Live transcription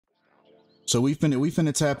So we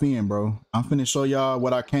finna tap in, bro. I'm finna show y'all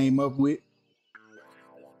what I came up with.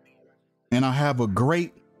 And I have a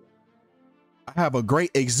great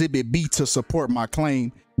exhibit B to support my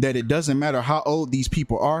claim that it doesn't matter how old these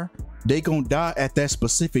people are, they gonna die at that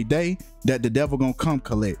specific day that the devil gonna come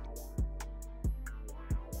collect.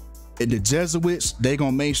 And the Jesuits, they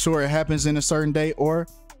gonna make sure it happens in a certain day, or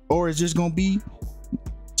it's just gonna be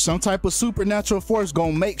some type of supernatural force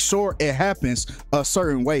gonna make sure it happens a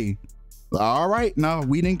certain way. All right, now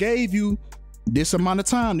we done gave you this amount of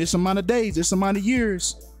time, this amount of days, this amount of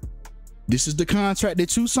years. This is the contract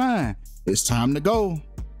that you signed. It's time to go.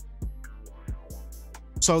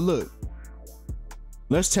 So look,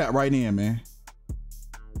 let's tap right in, man,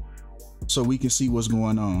 so we can see what's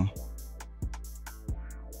going on.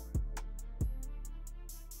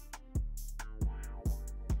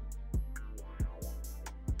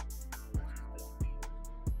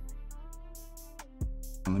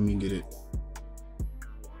 Let me get it.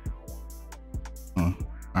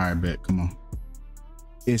 All right, bet. Come on.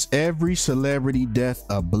 Is every celebrity death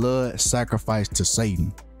a blood sacrifice to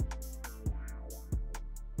Satan?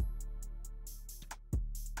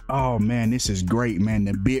 Oh man, this is great, man.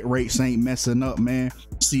 The bit rates ain't messing up, man.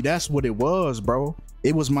 See, that's what it was, bro.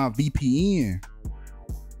 It was my VPN.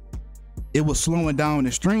 It was slowing down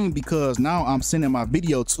the stream because now I'm sending my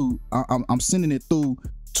video to, I'm sending it through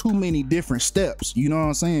too many different steps. You know what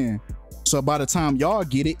I'm saying? So by the time y'all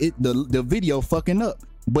get it, the video fucking up.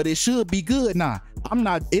 But it should be good now.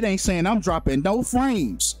 It ain't saying I'm dropping no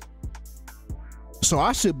frames. So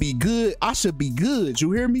I should be good. I should be good.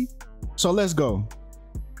 You hear me? So let's go.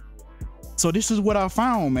 So this is what I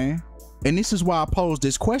found, man. And this is why I posed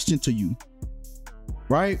this question to you.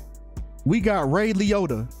 Right? We got Ray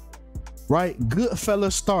Liotta, right?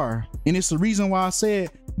 Goodfella star. And it's the reason why I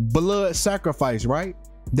said blood sacrifice, right?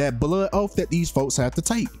 That blood oath that these folks have to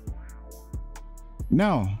take.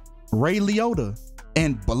 Now, Ray Liotta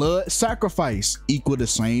and blood sacrifice equal the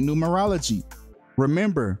same numerology.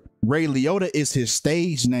 Remember, Ray Liotta is his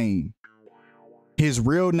stage name. His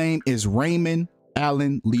real name is Raymond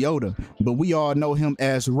Allen Liotta, but we all know him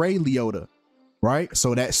as Ray Liotta, right?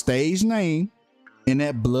 So that stage name and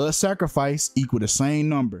that blood sacrifice equal the same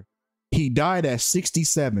number. He died at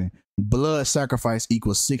 67. Blood sacrifice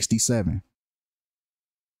equals 67.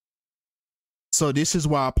 So this is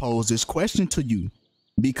why I pose this question to you.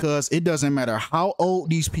 Because it doesn't matter how old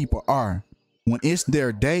these people are, when it's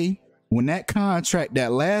their day, when that contract,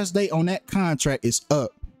 that last day on that contract is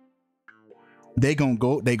up, they gonna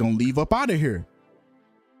leave up out of here.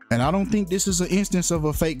 And I don't think this is an instance of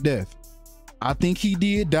a fake death. I think he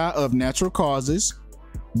did die of natural causes,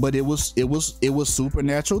 but it was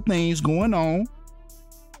supernatural things going on.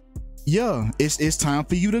 Yeah, it's time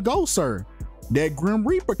for you to go, sir. That Grim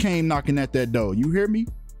Reaper came knocking at that door. You hear me?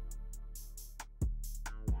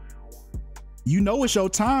 You know it's your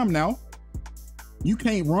time now. You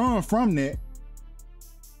can't run from that.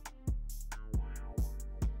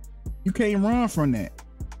 You can't run from that.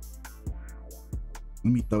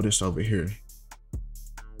 Let me throw this over here.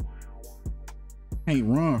 Can't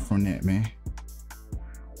run from that, man.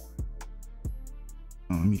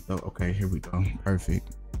 Oh, let me throw, okay, here we go.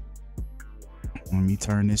 Perfect. Let me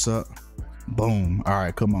turn this up. Boom. All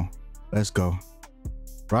right, come on. Let's go.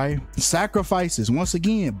 Right? Sacrifices, once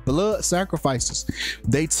again, blood sacrifices.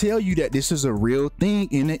 They tell you that this is a real thing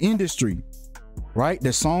in the industry, right?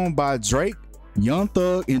 The song by Drake, Young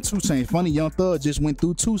Thug, and 2 Chainz. Funny, Young Thug just went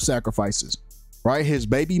through 2 sacrifices, right? His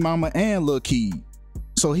baby mama and Lil Kid.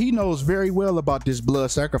 So he knows very well about this blood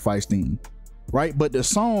sacrifice thing, right? But the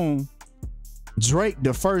song, Drake,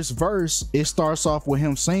 the first verse, it starts off with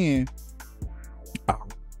him saying, oh,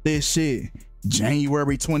 this shit,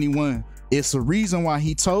 January 21. It's a reason why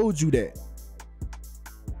he told you that.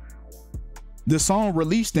 The song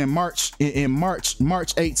released in March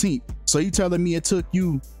 18th. So you telling me it took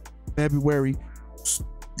you February?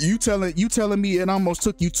 You telling me it almost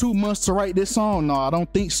took you 2 months to write this song? No, I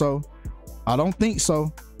don't think so. I don't think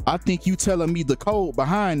so. I think you telling me the code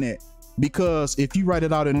behind that, because if you write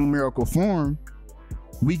it out in numerical form,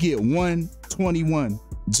 we get 121,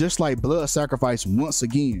 just like blood sacrifice once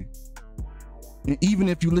again. And even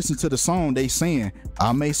if you listen to the song, they saying,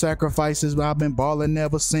 I made sacrifices, but I've been balling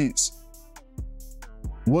ever since.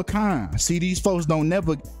 What kind? See, these folks don't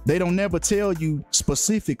never tell you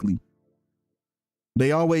specifically.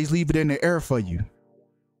 They always leave it in the air for you.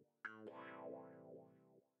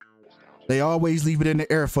 They always leave it in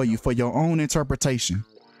the air for you, for your own interpretation.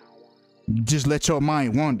 Just let your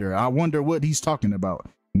mind wander. I wonder what he's talking about.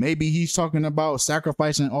 Maybe he's talking about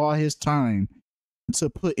sacrificing all his time to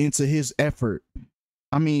put into his effort.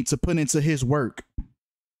 I mean, to put into his work.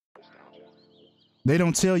 They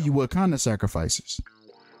don't tell you what kind of sacrifices,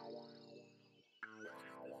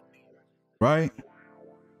 right?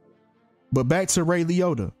 But back to Ray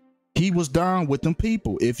Liotta. He was down with them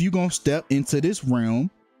people. If you gonna step into this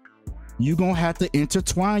realm, you gonna have to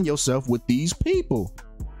intertwine yourself with these people.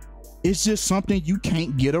 It's just something you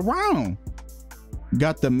can't get around.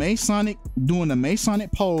 Got the Masonic, doing the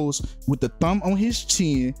Masonic pose with the thumb on his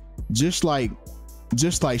chin, just like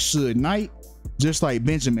Suge Knight, just like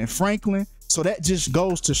Benjamin Franklin. So that just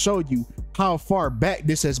goes to show you how far back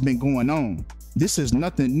this has been going on. This is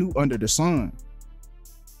nothing new under the sun.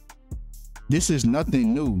 This is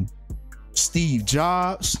nothing new. Steve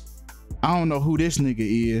Jobs, I don't know who this nigga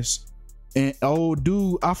is. And old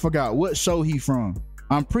dude, I forgot what show he from.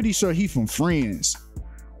 I'm pretty sure he from Friends.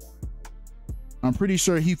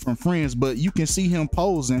 But you can see him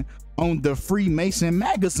posing on the Freemason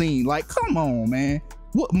magazine. Like, come on, man.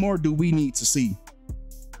 What more do we need to see?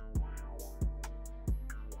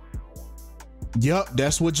 Yup,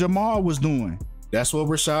 that's what Jamal was doing. That's what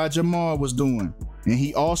Rashad Jamal was doing. And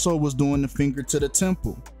he also was doing the finger to the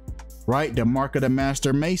temple, right? The mark of the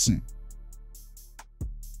Master Mason.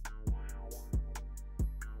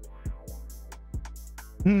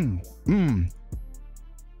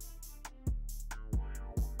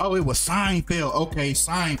 Oh, it was Seinfeld. Okay,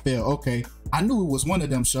 Seinfeld. Okay. I knew it was one of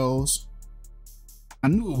them shows.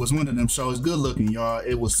 Good looking, y'all.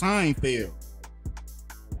 It was Seinfeld.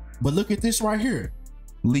 But look at this right here.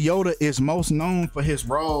 Liotta is most known for his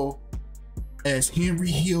role as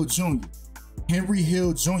Henry Hill Jr. Henry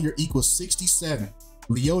Hill Jr. equals 67.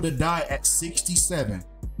 Liotta died at 67.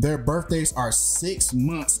 Their birthdays are 6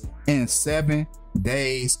 months and 7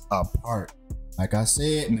 days apart. Like I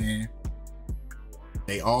said, man,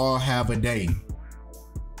 they all have a day.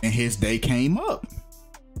 And his day came up.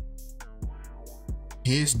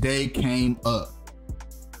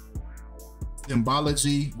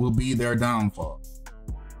 Symbology will be their downfall.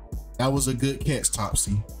 That was a good catch,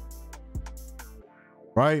 Topsy.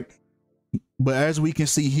 Right? But as we can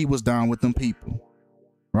see, he was down with them people.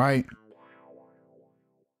 Right?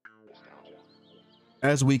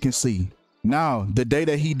 As we can see. Now, the day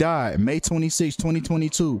that he died, May 26,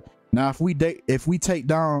 2022. Now, if we break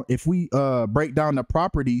down the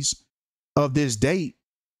properties of this date,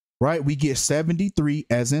 right, we get 73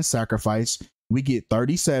 as in sacrifice. We get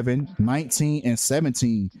 37, 19, and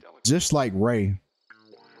 17, just like Ray.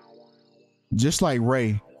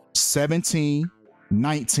 17,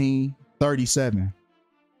 19, 37.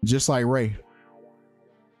 Just like Ray.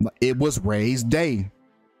 It was Ray's day.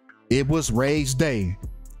 His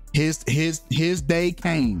day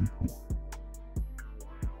came.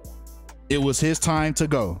 It was his time to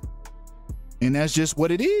go. And that's just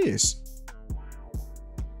what it is.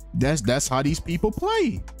 That's how these people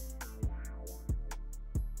play.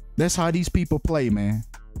 That's how these people play, man.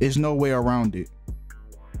 There's no way around it.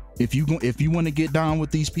 If you want to get down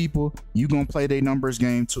with these people, you gonna play their numbers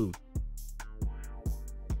game too.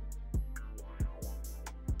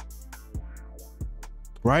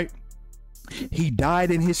 Right? He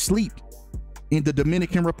died in his sleep in the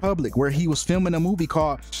Dominican Republic, where he was filming a movie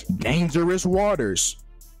called Dangerous Waters.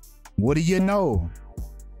 What do you know?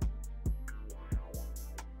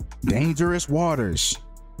 Dangerous Waters.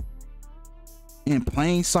 In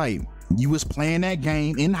plain sight. You was playing that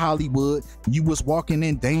game in Hollywood. You was walking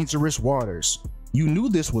in dangerous waters. You knew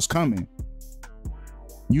this was coming.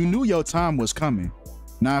 You knew your time was coming.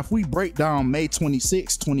 Now, if we break down May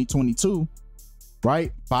 26, 2022,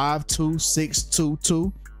 right?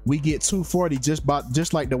 52622, we get 240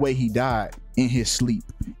 just like the way he died in his sleep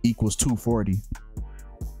equals 240.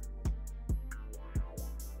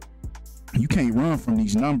 You can't run from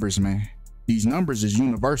these numbers, man. These numbers is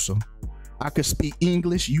universal. I could speak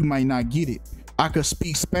English, you might not get it. I could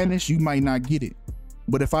speak Spanish, you might not get it.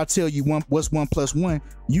 But if I tell you what's 1 + 1,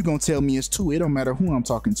 you gonna tell me it's 2. It don't matter who I'm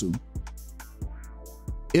talking to.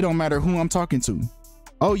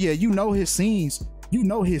 Oh yeah, you know his scenes. You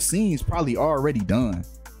know his scenes probably already done.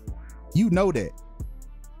 You know that.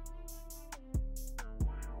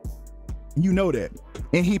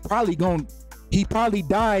 And he probably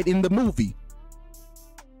died in the movie.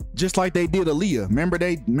 Just like they did Aaliyah. Remember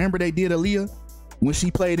they did Aaliyah when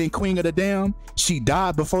she played in Queen of the Dam? She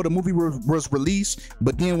died before the movie was released,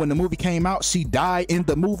 but then when the movie came out, she died in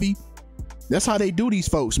the movie. That's how they do these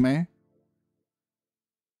folks, man.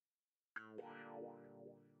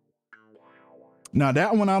 Now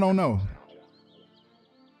that one I don't know.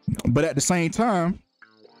 But at the same time,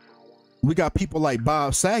 we got people like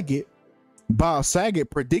Bob Saget. Bob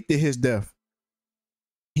Saget predicted his death.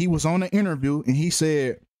 He was on an interview and he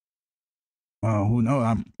said, Who knows?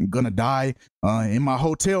 I'm gonna die in my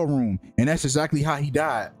hotel room. And that's exactly how he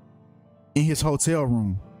died, in his hotel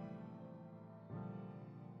room.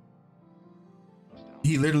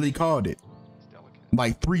 He literally called it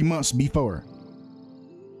like 3 months before.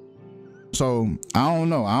 So I don't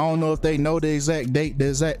know. I don't know if they know the exact date, the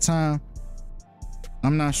exact time.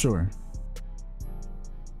 I'm not sure.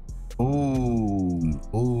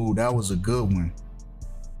 Oh, that was a good one.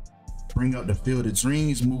 Bring up the Field of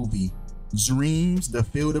Dreams movie. Dreams, the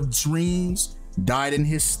Field of Dreams, died in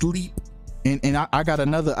his sleep. And I got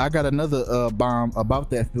another bomb about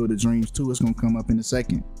that Field of Dreams too. It's gonna come up in a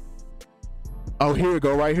second. Oh, here we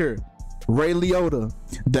go, right here. Ray Liotta,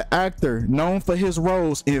 the actor known for his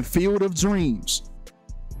roles in Field of Dreams,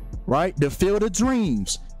 right? The Field of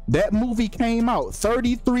Dreams. That movie came out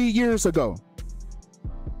 33 years ago.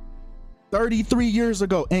 33 years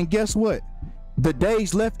ago. And guess what? The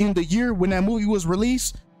days left in the year when that movie was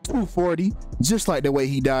released, 240. Just like the way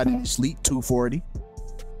he died in his sleep, 240.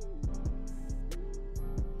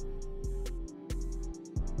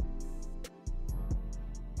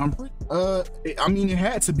 I mean, it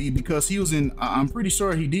had to be because he was in, I'm pretty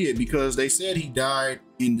sure he did, because they said he died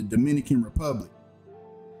in the Dominican Republic.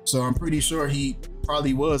 So I'm pretty sure he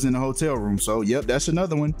probably was in a hotel room. So yep, that's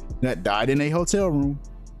another one that died in a hotel room.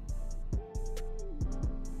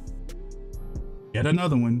 Yet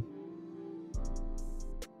another one.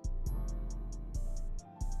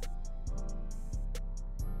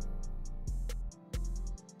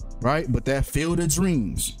 Right, but that Field of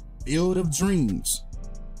Dreams. Field of Dreams.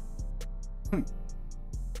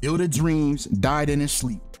 Field of Dreams died in his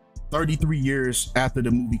sleep 33 years after the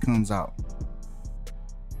movie comes out.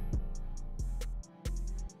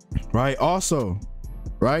 Right, also,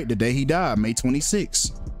 right, the day he died, May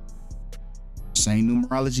 26th. Same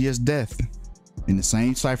numerology as death. In the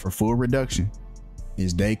same cipher, full reduction.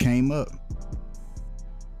 His day came up.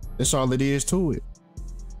 That's all it is to it.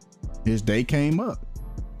 His day came up.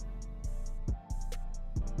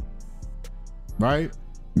 Right?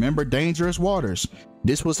 Remember Dangerous Waters?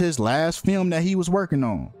 This was his last film that he was working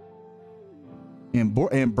on. And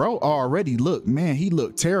bro already looked, man, he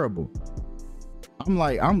looked terrible. I'm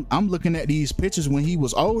like, I'm looking at these pictures when he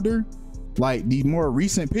was older, like these more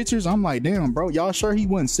recent pictures. I'm like, damn, bro, y'all sure he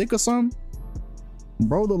wasn't sick or something?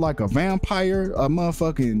 Bro looked like a vampire, a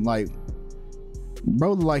motherfucking, like,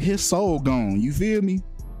 bro looked like his soul gone. You feel me?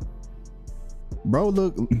 Bro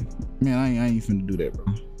look, man, I ain't finna do that, bro.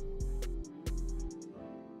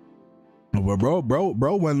 Well,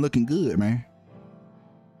 bro wasn't looking good, man.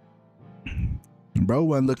 Bro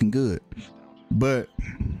wasn't looking good. But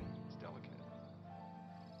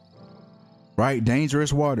right,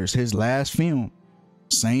 Dangerous Waters, his last film.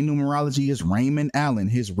 Same numerology as Raymond Allen,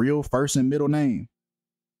 his real first and middle name.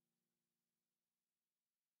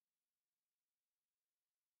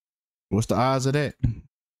 What's the odds of that?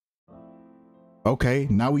 Okay,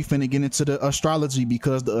 now we finna get into the astrology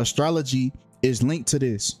because the astrology is linked to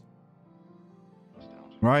this.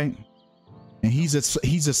 Right? And he's a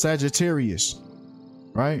Sagittarius.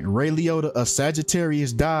 Right? Ray Liotta, a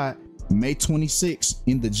Sagittarius, died May 26th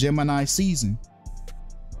in the Gemini season.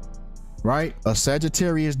 Right? A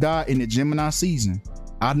Sagittarius died in the Gemini season.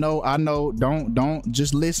 I know, don't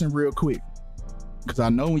just listen real quick. Because I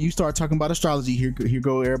know when you start talking about astrology, here you can hear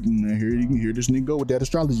this nigga go with that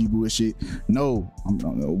astrology bullshit. No,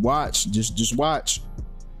 watch, just watch.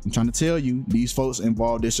 I'm trying to tell you, these folks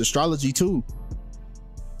involve this astrology too.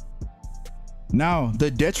 Now, the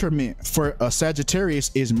detriment for a Sagittarius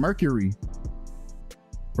is Mercury,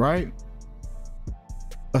 right?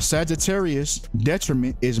 A Sagittarius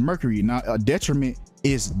detriment is Mercury. Now, a detriment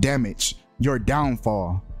is damage, your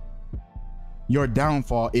downfall. Your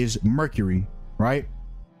downfall is Mercury, right?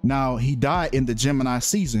 Now, he died in the Gemini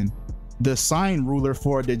season. The sign ruler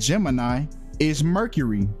for the Gemini is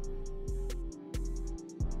Mercury.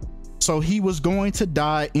 So he was going to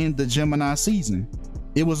die in the Gemini season.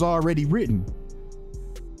 It was already written.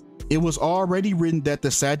 It was already written that the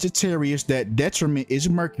Sagittarius, that detriment is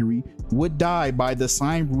Mercury, would die by the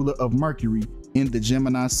sign ruler of Mercury in the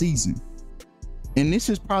Gemini season. And this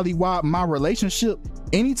is probably why my relationship,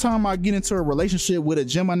 anytime I get into a relationship with a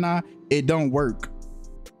Gemini, it don't work.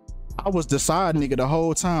 I was the side nigga the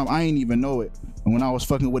whole time. I ain't even know it. And when I was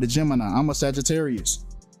fucking with a Gemini, I'm a Sagittarius.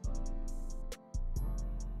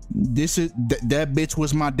 That bitch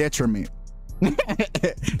was my detriment.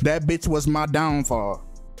 That bitch was my downfall.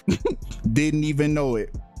 Didn't even know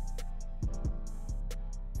it.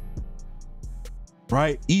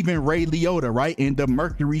 Right? Even Ray Liotta, right? In the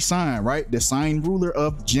Mercury sign, right? The sign ruler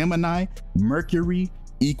of Gemini, Mercury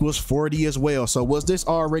equals 40 as well. So was this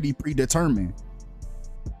already predetermined?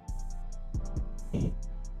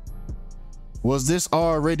 Was this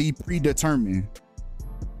already predetermined?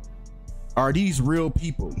 Are these real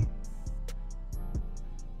people?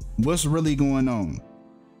 What's really going on?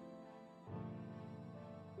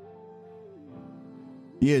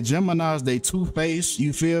 Yeah, Geminis, they two-faced.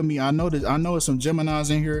 You feel me? I know that. I know there's some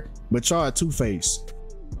Geminis in here, but y'all are two-faced.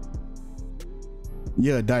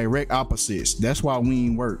 Yeah, direct opposites. That's why we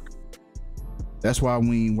ain't work. That's why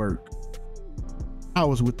we ain't work. I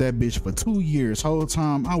was with that bitch for 2 years. Whole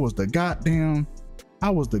time I was the goddamn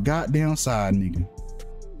side nigga.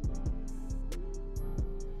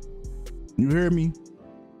 You hear me?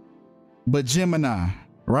 But Gemini,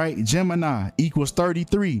 right? Gemini equals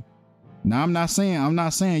 33. Now I'm not saying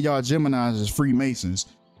y'all Geminis is Freemasons,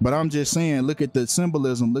 but I'm just saying look at the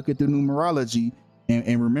symbolism, look at the numerology,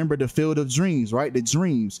 and remember the field of dreams, right? The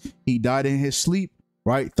dreams. He died in his sleep,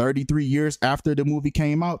 right? 33 years after the movie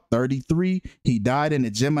came out. 33. He died in the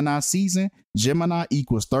Gemini season. Gemini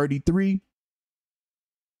equals 33.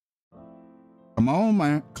 Come on,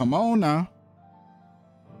 man. Come on now.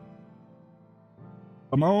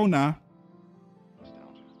 Come on now.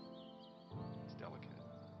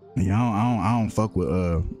 Yeah, I don't fuck with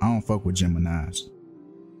Geminis.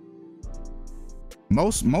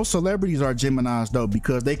 Most celebrities are Geminis though,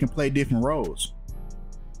 because they can play different roles.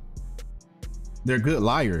 They're good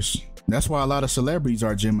liars. That's why a lot of celebrities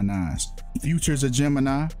are Geminis. Future's a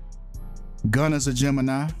Gemini. Gunna's a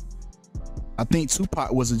Gemini. I think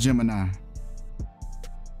Tupac was a Gemini.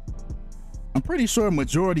 I'm pretty sure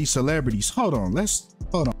majority celebrities. Hold on.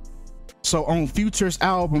 So on Future's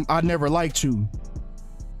album, I Never Liked You,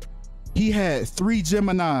 he had 3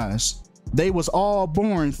 Geminis. They was all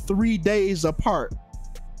born 3 days apart.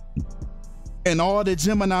 And all the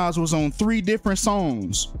Geminis was on 3 different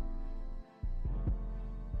songs.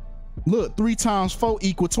 Look, 3 times 4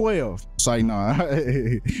 equal 12. It's like, nah.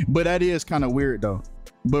 But that is kind of weird though.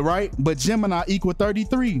 But Gemini equal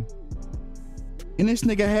 33. And this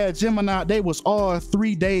nigga had Gemini, they was all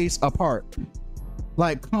 3 days apart.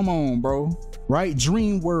 Like, come on, bro. Right?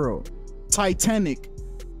 Dream World, Titanic,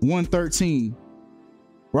 113.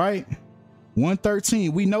 Right?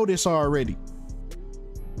 113. We know this already.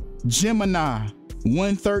 Gemini,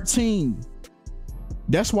 113.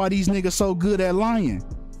 That's why these niggas so good at lying.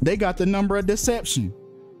 They got the number of deception.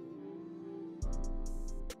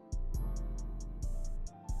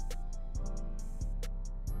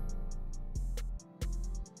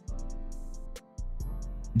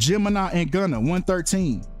 Gemini and Gunna,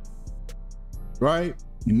 113. Right?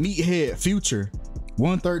 Meathead, Future,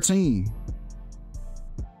 113.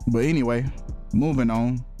 But anyway, moving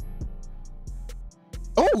on.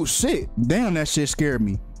 Oh shit. Damn, that shit scared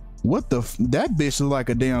me. What the that bitch is like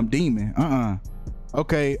a damn demon.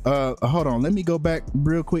 Okay, hold on. Let me go back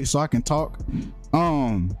real quick so I can talk.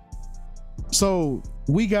 So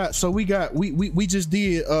we just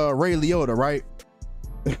did Ray Liotta, right?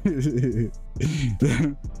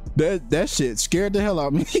 that shit scared the hell out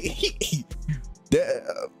of me.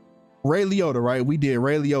 Ray Liotta, right? We did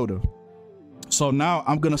Ray Liotta. So now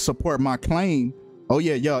I'm gonna support my claim. Oh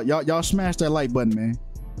yeah, y'all smash that like button, man.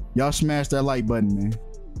 Y'all smash that like button, man.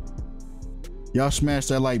 Y'all smash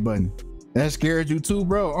that like button. That scared you too,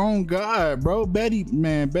 bro? Oh God, bro. Betty,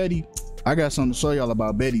 man, Betty. I got something to show y'all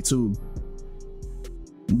about Betty too.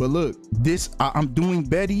 But look, I'm doing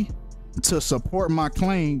Betty to support my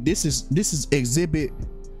claim. This is exhibit,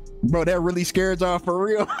 bro. That really scared y'all for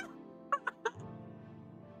real.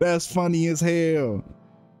 That's funny as hell.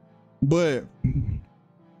 But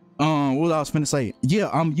what I was finna say, yeah,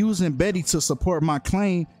 I'm using Betty to support my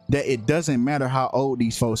claim that it doesn't matter how old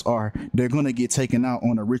these folks are, they're gonna get taken out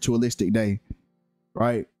on a ritualistic day,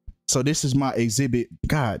 right? So this is my exhibit.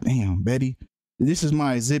 God damn, Betty, this is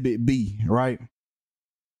my exhibit B, right?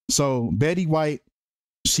 So Betty White,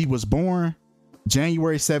 she was born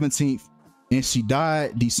January 17th and she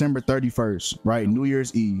died December 31st, right? New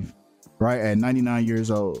Year's Eve, right? At 99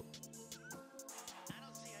 years old,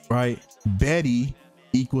 right? Betty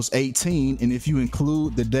equals 18, and if you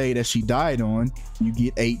include the day that she died on, you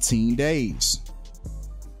get 18 days.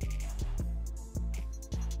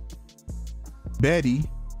 Betty,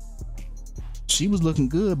 she was looking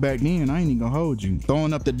good back then. I ain't even gonna hold you.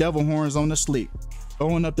 Throwing up the devil horns on the slick.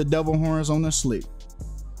 Throwing up the devil horns on the slick.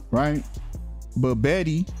 Right? But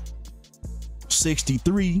Betty,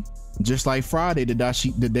 63, just like Friday,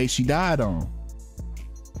 the day she died on.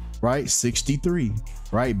 Right? 63.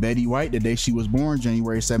 Right? Betty White, the day she was born,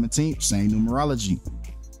 January 17th, same numerology.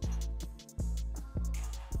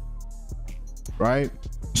 Right?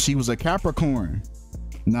 She was a Capricorn.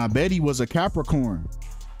 Now Betty was a Capricorn.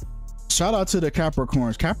 Shout out to the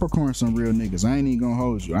Capricorns. Capricorns some real niggas. I ain't even gonna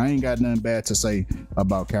hold you. I ain't got nothing bad to say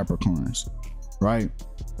about Capricorns, right?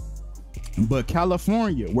 But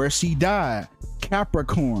California, where she died,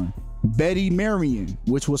 Capricorn, Betty Marion,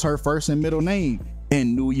 which was her first and middle name,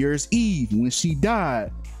 and New Year's Eve, when she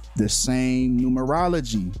died, the same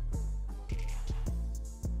numerology.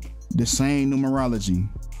 The same numerology.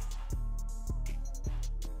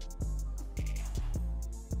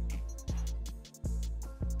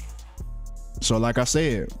 So like I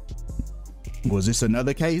said, was this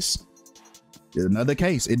another case? Another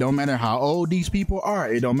case. It don't matter how old these people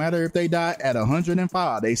are. It don't matter if they died at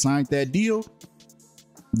 105. They signed that deal.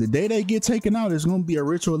 The day they get taken out is going to be a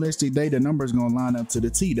ritualistic day. The numbers going to line up to the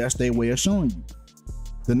T. That's their way of showing you.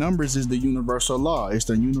 The numbers is the universal law. It's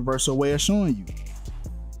the universal way of showing you.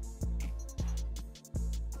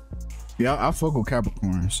 Yeah, I fuck with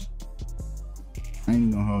Capricorns. I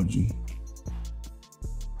ain't gonna hold you.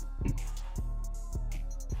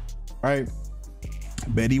 Right.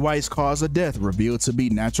 Betty White's cause of death revealed to be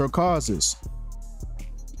natural causes.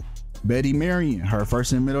 Betty Marion, her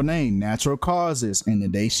first and middle name, natural causes, and the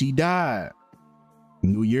day she died,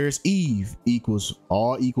 New Year's Eve,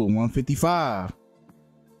 all equal 155.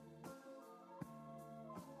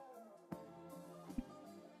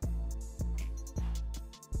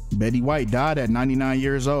 Betty White died at 99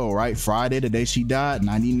 years old, right? Friday, the day she died,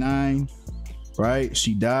 99. Right?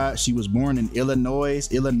 She died. She was born in Illinois.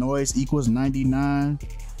 Illinois equals 99.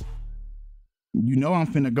 You know I'm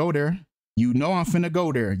finna go there. You know I'm finna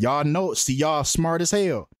go there. Y'all know. See, y'all smart as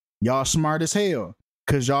hell. Y'all smart as hell.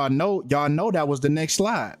 Cause y'all know that was the next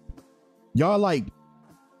slide. Y'all like,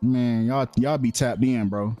 man, y'all be tapped in,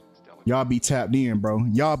 bro. Y'all be tapped in, bro.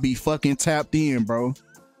 Y'all be fucking tapped in, bro.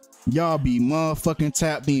 Y'all be motherfucking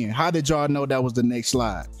tapped in. How did y'all know that was the next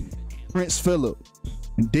slide? Prince Philip.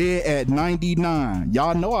 Dead at 99.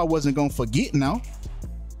 Y'all know I wasn't gonna forget now.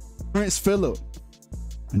 Prince Philip,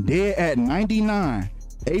 dead at 99.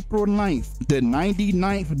 April 9th, the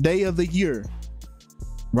 99th day of the year.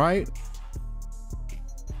 Right?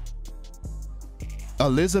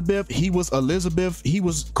 Elizabeth, he was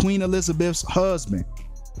Queen Elizabeth's husband.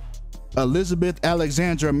 Elizabeth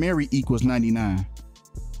Alexandra Mary equals 99.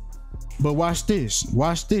 But watch this.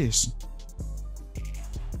 Watch this.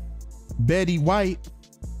 Betty White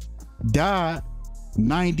died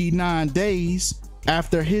 99 days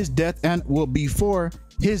after his death, and before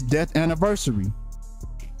his death anniversary.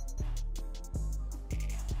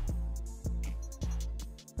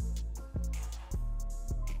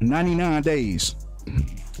 "99 days.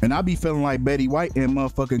 And I be feeling like Betty White and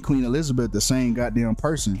motherfucking Queen Elizabeth the same goddamn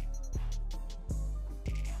person.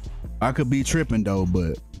 I could be tripping though,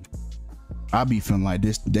 but I be feeling like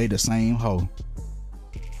they the same hoe.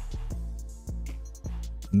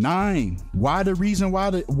 9. Why the reason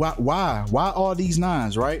why all these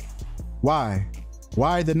 9s, right? Why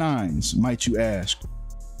the 9s, might you ask?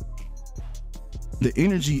 The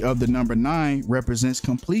energy of the number 9 represents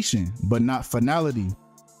completion, but not finality.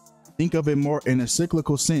 Think of it more in a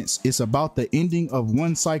cyclical sense. It's about the ending of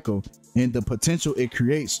one cycle and the potential it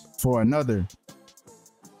creates for another.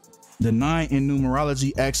 The 9 in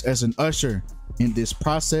numerology acts as an usher in this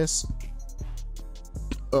process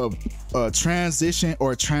of transition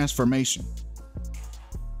or transformation,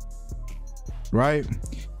 right?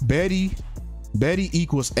 Betty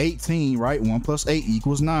equals 18, right? 1 + 8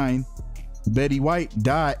 = 9. Betty White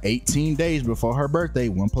died 18 days before her birthday.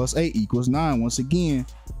 1 + 8 = 9. Once again,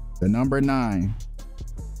 the number 9.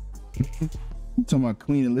 I'm talking about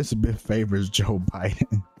Queen Elizabeth favors Joe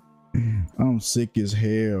Biden. I'm sick as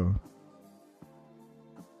hell.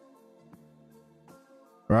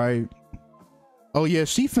 Right? Oh yeah,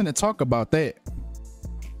 she finna talk about that.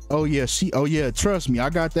 Oh yeah, trust me, I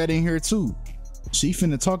got that in here too. She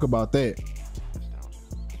finna talk about that.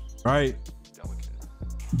 Right?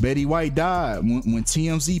 Betty White died when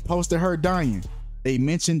TMZ posted her dying. They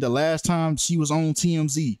mentioned the last time she was on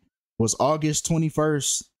TMZ was August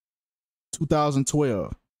 21st,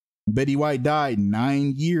 2012. Betty White died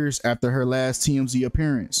 9 years after her last TMZ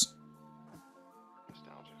appearance.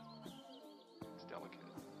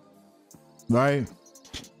 Right?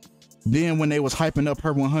 Then when they was hyping up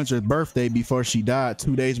her 100th birthday before she died,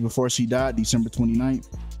 2 days before she died, December 29th,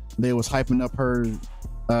 they was hyping up her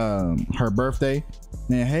birthday.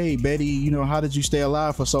 And hey, Betty, you know, how did you stay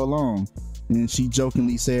alive for so long? And she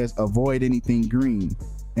jokingly says, avoid anything green.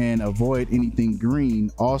 And avoid anything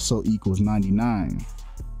green also equals 99.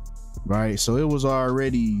 Right? So it was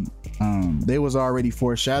already, they was already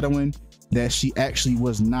foreshadowing that she actually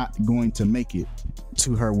was not going to make it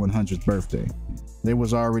to her 100th birthday. They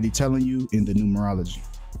was already telling you in the numerology.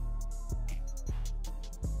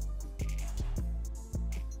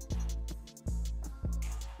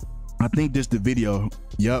 I think this the video.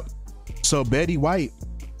 Yep. So Betty White,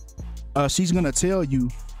 she's gonna tell you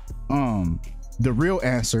the real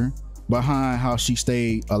answer behind how she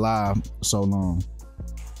stayed alive so long.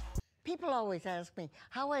 People always ask me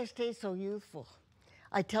how I stay so youthful.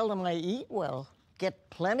 I tell them I eat well, get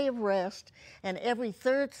plenty of rest, and every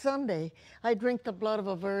third Sunday I drink the blood of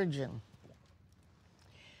a virgin.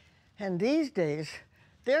 And these days,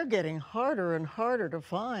 they're getting harder and harder to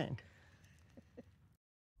find.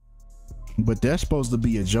 But that's supposed to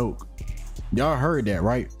be a joke. Y'all heard that,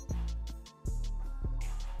 right?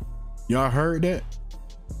 Y'all heard that?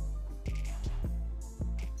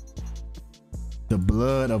 The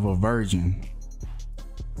blood of a virgin.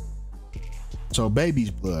 So baby's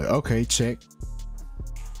blood. Okay, check.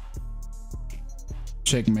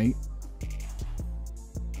 Checkmate.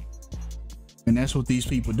 And that's what these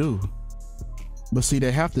people do. But see,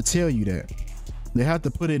 they have to tell you that. They have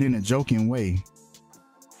to put it in a joking way.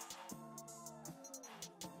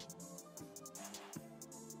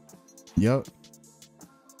 Yup.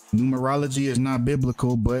 Numerology is not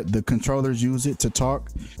biblical, but the controllers use it to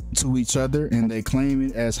talk to each other, and they claim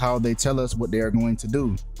it as how they tell us what they are going to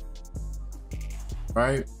do.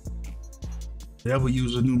 Right? The devil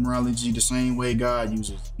uses numerology the same way God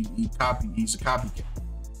uses. He's a copycat.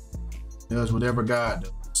 Does whatever God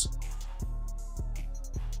does.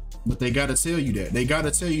 But they gotta tell you that. They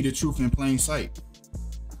gotta tell you the truth in plain sight.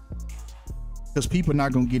 Because people are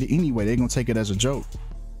not gonna get it anyway. They're gonna take it as a joke.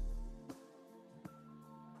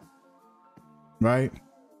 Right?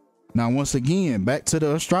 Now, once again, back to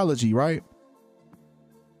the astrology, right?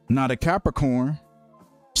 Now, the Capricorn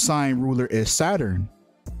sign ruler is Saturn.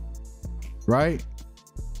 Right?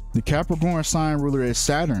 The Capricorn sign ruler is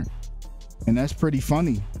Saturn. And that's pretty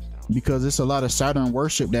funny because it's a lot of Saturn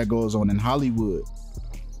worship that goes on in Hollywood.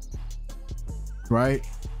 Right?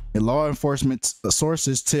 And law enforcement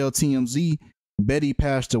sources tell TMZ Betty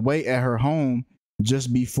passed away at her home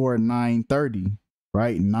just before 9:30.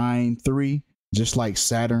 Right? 9/3, just like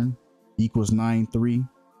Saturn equals 9/3.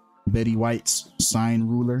 Betty White's sign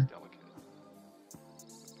ruler.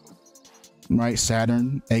 Right?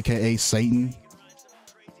 Saturn, aka Satan.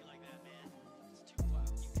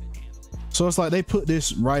 So it's like they put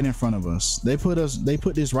this right in front of us. They put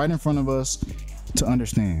this right in front of us to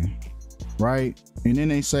understand. Right? And then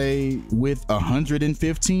they say with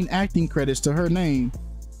 115 acting credits to her name.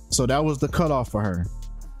 So that was the cutoff for her.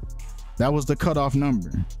 That was the cutoff number,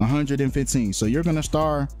 115. So you're gonna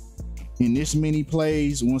star in this many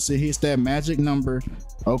plays. Once it hits that magic number,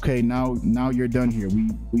 okay, now you're done here.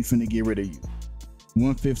 We finna get rid of you.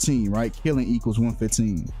 115, right? Killing equals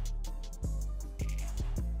 115.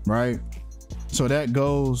 Right? So that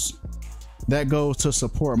goes to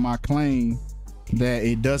support my claim that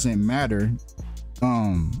it doesn't matter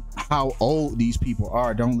how old these people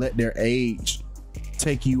are. Don't let their age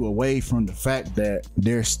take you away from the fact that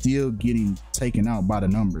they're still getting taken out by the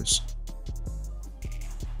numbers.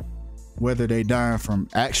 Whether they dying from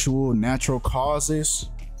actual natural causes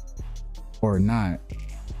or not.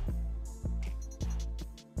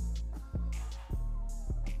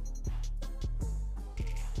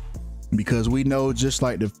 Because we know just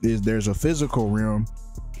like there's a physical realm,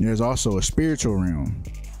 there's also a spiritual realm,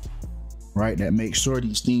 right? That makes sure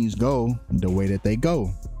these things go the way that they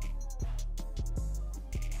go.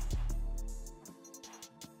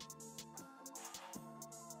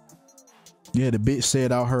 Yeah, the bitch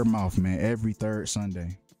said out her mouth, man, every third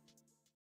Sunday.